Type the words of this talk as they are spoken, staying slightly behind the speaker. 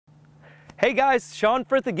Hey guys, Sean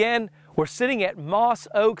Frith again. We're sitting at Moss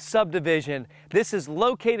Oak Subdivision. This is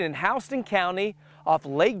located in Houston County off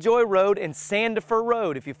Lake Joy Road and Sandefur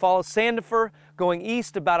Road. If you follow Sandefur going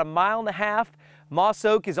east about 1.5 miles, Moss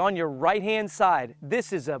Oak is on your right-hand side.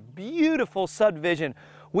 This is a beautiful subdivision.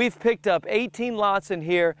 We've picked up 18 lots in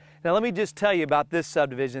here. Now let me just tell you about this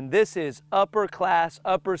subdivision. This is upper class,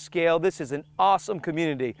 upper scale. This is an awesome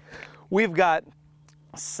community. We've got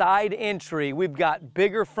side entry, we've got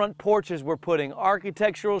bigger front porches we're putting,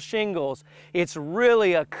 architectural shingles. It's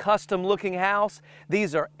really a custom looking house.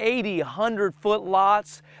 These are 80, 100-foot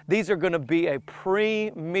lots. These are going to be a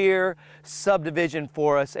premier subdivision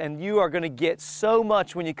for us, and you are going to get so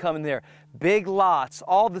much when you come in there. Big lots,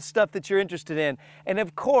 all the stuff that you're interested in. And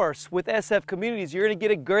of course, with SF Communities, you're going to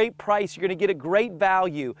get a great price, you're going to get a great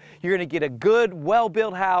value, you're going to get a good,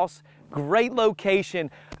 well-built house, great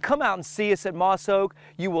location. Come out and see us at Moss Oak.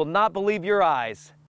 You will not believe your eyes.